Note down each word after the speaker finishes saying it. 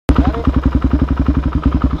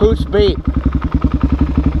Goose beep.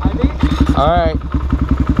 I beep? Alright.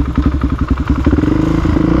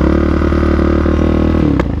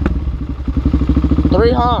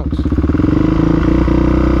 Three honks.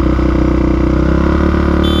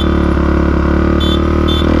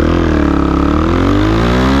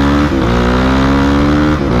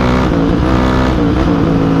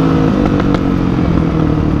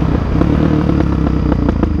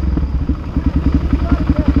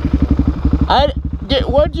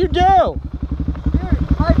 What'd you do? Dude,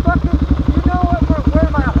 I fucking, you know where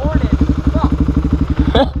my horn is. Fuck.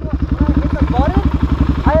 When I hit the button,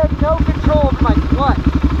 I had no control over my clutch.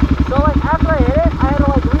 So like after I hit it, I had to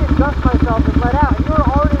like readjust myself and let out. And you were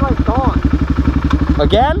already like gone.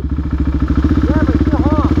 Again? Yeah, but you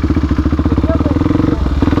honked. It feels like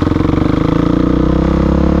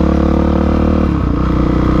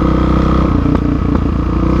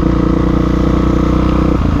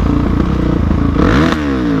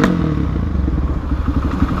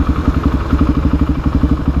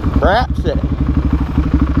Perhaps it.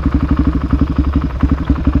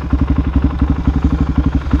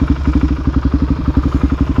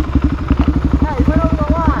 yeah, you went over the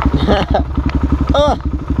line.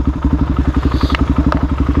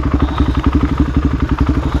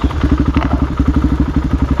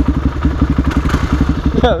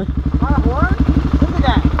 My horn? Look at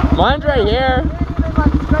that. Mine's right here. I can't even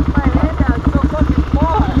like stretch my hand out. It's so fucking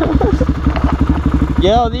small.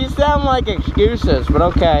 Yo, these sound like excuses, but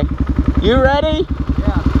okay. You ready?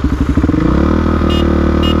 Yeah.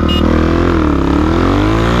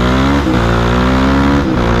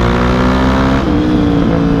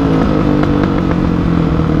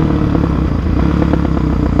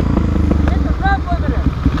 Hit the rev limiter.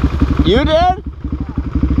 You did?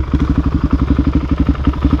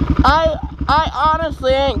 I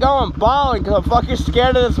honestly ain't going balling because I'm fucking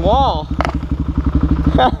scared of this wall.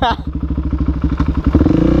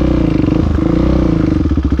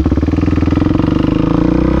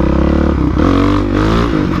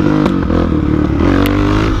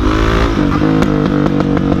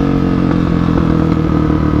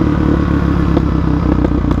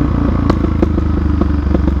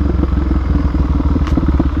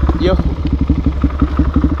 Yo.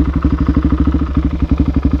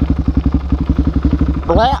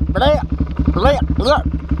 Blap, blap, blap, blap.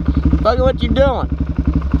 Look at what you doing.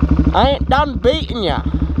 I ain't done beating ya.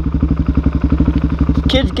 This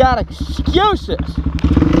kid's got excuses.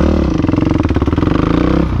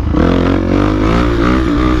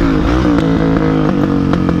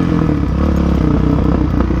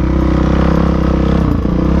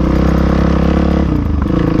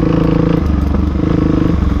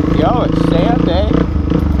 Yo, it's sand, eh?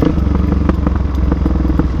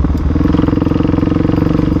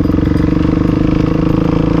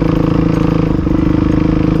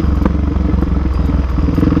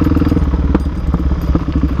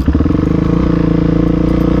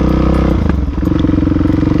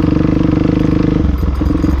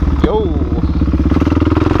 Yo.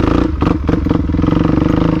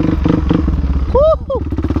 Woo!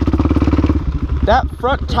 That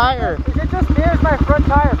front tire. Is it just me or is my front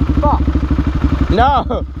tire fucked?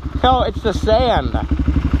 No, no, it's the sand.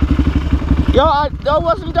 Yo, I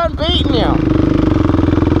wasn't done beating you.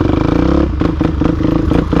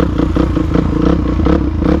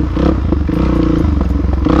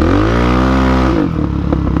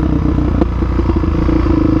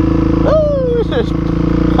 Ooh, this is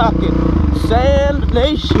fucking Sand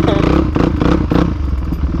Nation.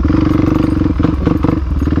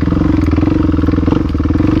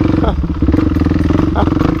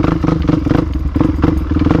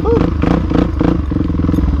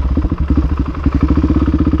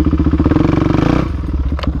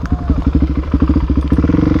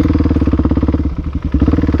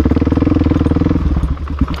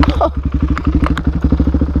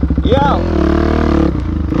 Yo.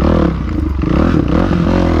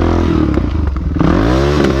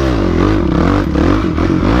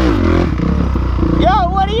 Yo,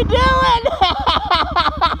 what are you doing?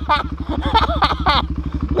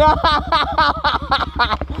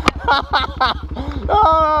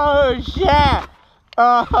 Oh, shit.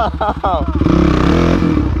 Oh.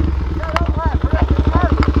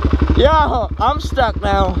 Yo, I'm stuck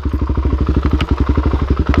now.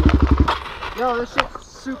 Yo, this shit's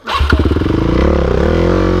super slow.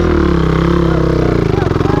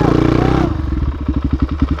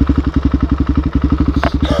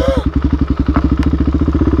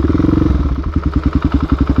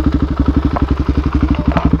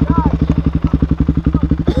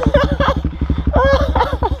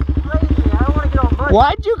 Crazy. I don't want to get on mud.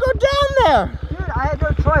 Why'd you go down there? Dude, I had no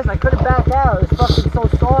choice. was. I couldn't back out. It was fucking so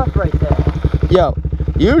soft right there. Yo,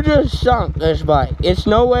 you just sunk this bike. It's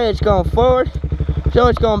no way it's going forward, so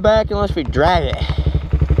it's going back unless we drag it.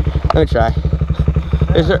 Let me try.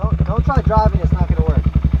 Yeah, don't try driving, it's not gonna work.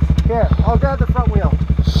 Here, I'll grab the front wheel.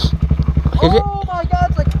 Oh my god,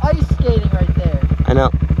 it's like ice skating right there. I know.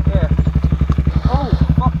 Here. Oh,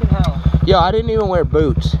 fucking hell. Yo, I didn't even wear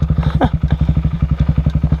boots.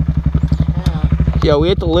 Yeah. Yo, we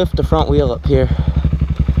have to lift the front wheel up here.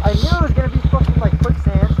 I knew it was gonna be fucking like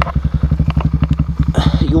quicksand.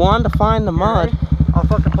 You wanted to find the mud. Ready? I'll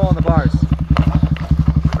fucking pull on the bars.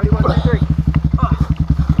 Ready, 1, 2, 3.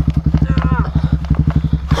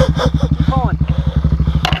 Keep pulling.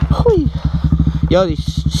 Yo, these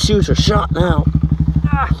shoes are shot now.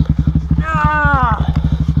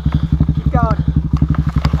 Keep going.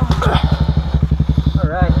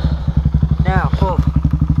 Alright. Now, pull.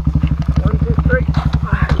 1, 2, 3.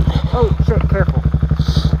 Oh shit, careful. I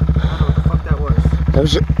don't know what the fuck that was. That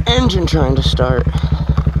was your engine trying to start.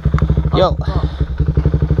 Yo. Kill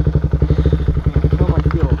my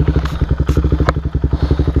fuel.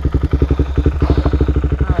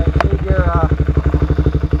 Alright, need your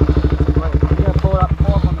wait, you gotta pull it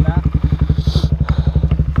up on the back.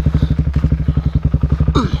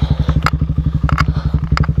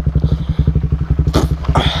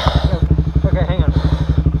 Okay, hang on.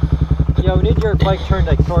 Yo, we need your bike turned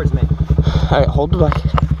like towards me. Alright, hold the bike.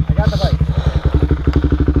 I got the bike.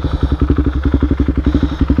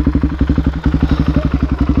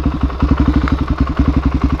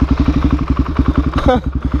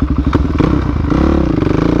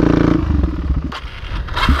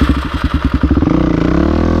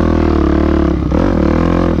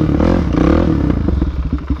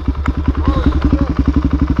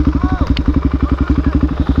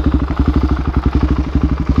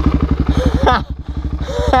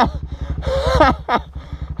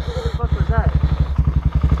 What was that?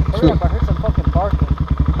 Hurry up, I heard some fucking barking.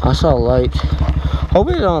 I saw a light. Hope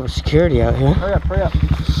we don't have security out here. Hurry up, hurry up.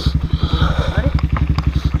 Ready?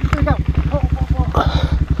 Here we go. Pull.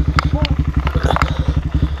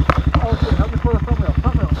 Oh shit, help me pull the front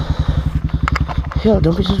wheel. Yo,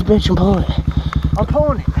 don't be such a bitch and pull it. I'm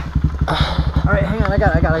pulling it. Alright, hang on, I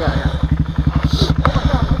got it.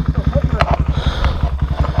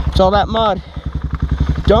 It's all that mud.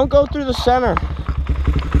 Don't go through the center.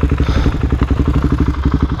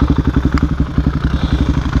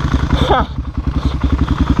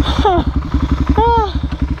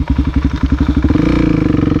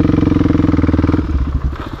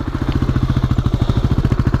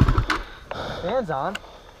 Fans on.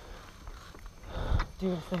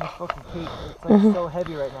 Dude, this thing is fucking peaked. It's like so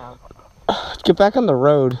heavy right now. Let's get back on the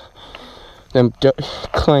road. Them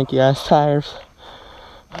clanky ass tires.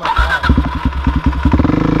 Oh my God.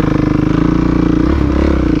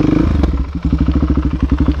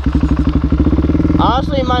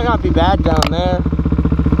 Honestly, it might not be bad down there.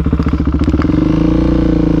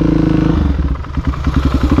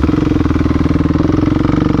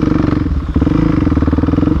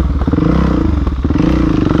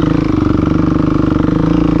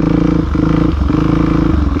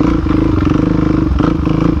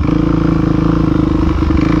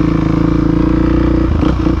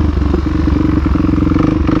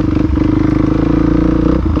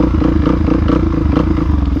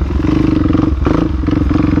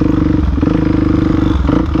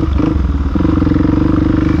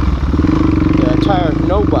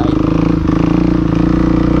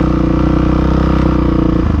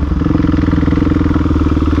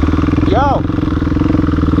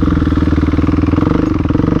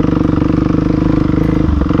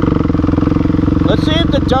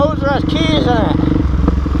 Dozer has keys in it.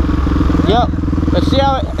 Yep. Let's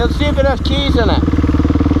see if it has keys in it.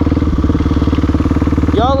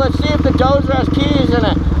 Yo, let's see if the Dozer has keys in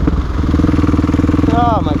it.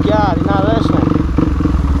 Oh my God, he's not listening.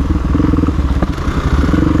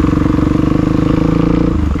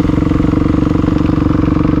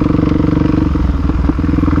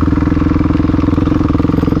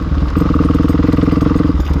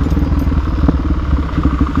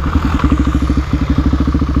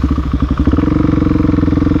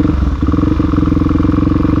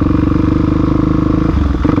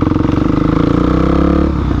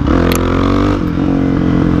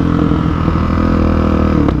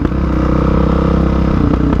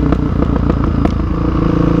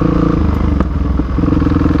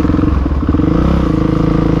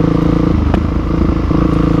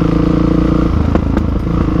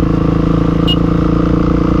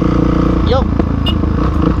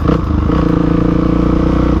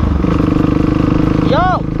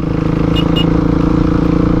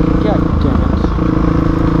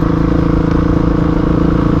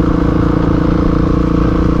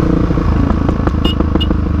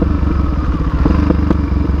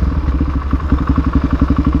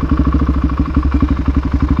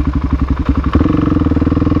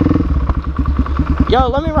 Yo,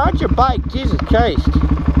 let me ride your bike. Jesus Christ.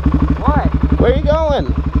 What? Where you going?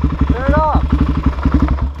 Turn it off.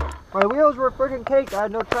 My wheels were freaking caked. I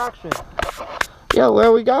had no traction. Yo, where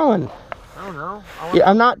are we going? I don't know. Yeah,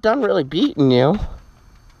 I'm not done really beating you.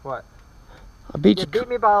 What? I beat You you. beat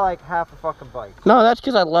me by like half a fucking bike. No, that's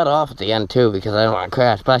because I let off at the end too, because I didn't want to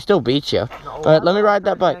crash. But I still beat you. No, All right, let me ride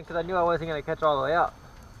that bike. Because I knew I wasn't gonna catch all the way up.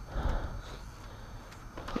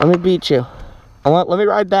 Let me beat you. Let me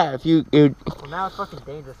ride that. If you Well, now it's fucking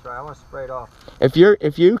dangerous, right? I want to spray it off.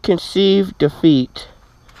 if you conceive defeat,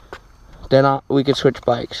 then we can switch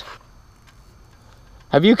bikes.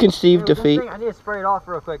 Have you conceived defeat? I need to spray it off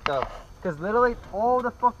real quick though, because literally all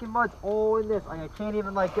the fucking mud's all in this. Like, I can't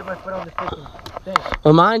even like get my foot on this freaking thing.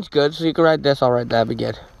 Well, mine's good, so you can ride this. I'll ride that. Be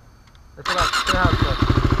good. Let's see how it goes.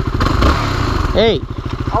 Hey.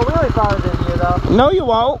 I'll really bother in here though. No, you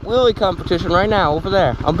won't. Wheelie competition right now over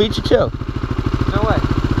there. I'll beat you too. No way.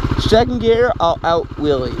 Second gear, I'll out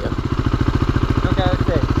wheelie you. Okay, let's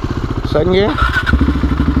see. Second gear.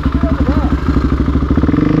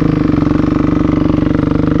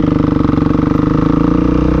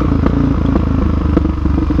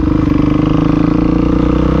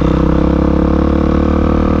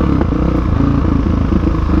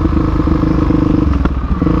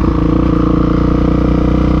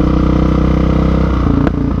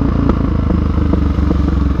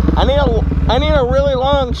 I need a really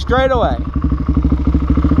long straightaway.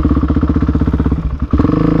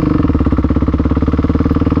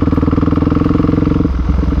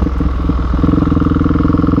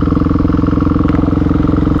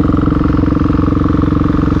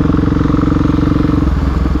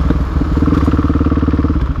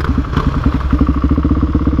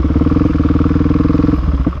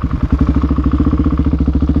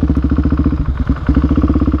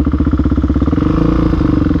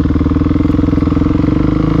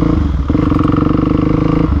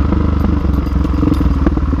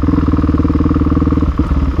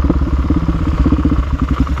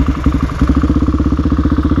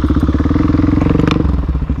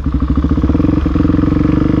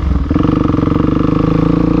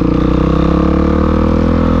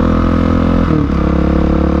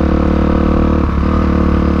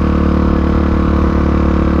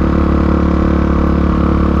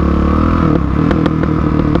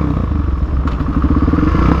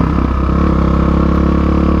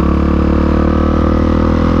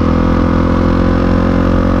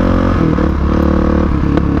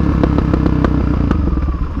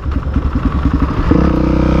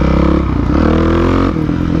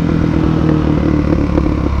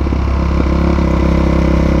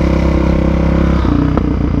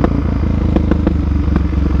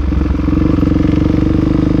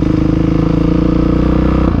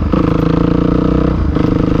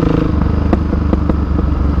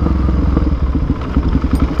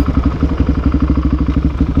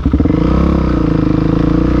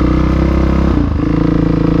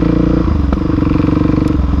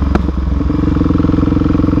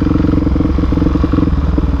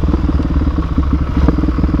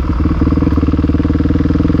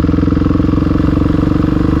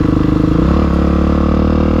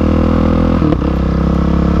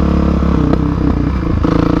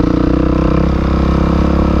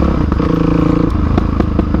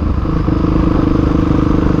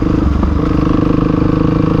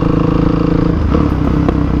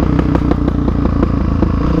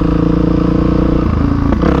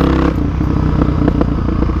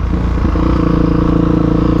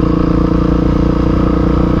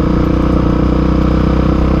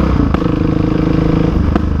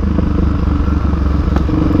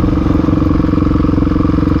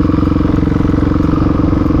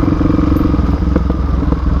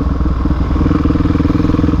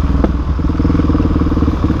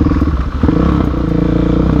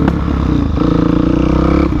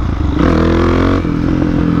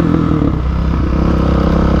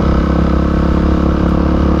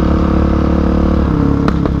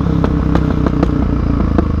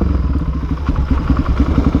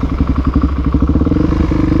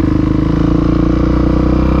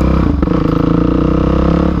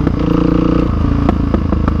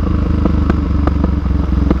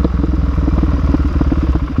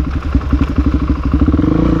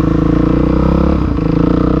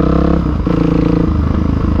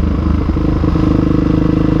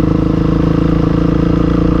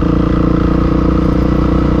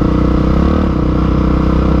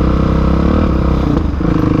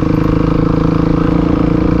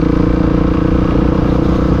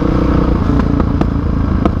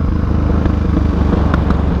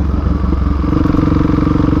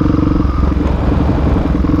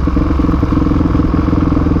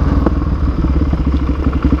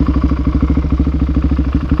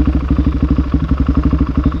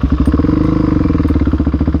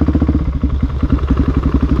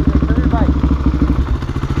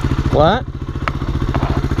 What?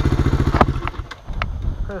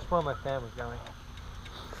 Could have sworn my fan was going.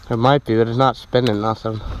 It might be, but it's not spinning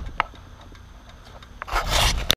nothing.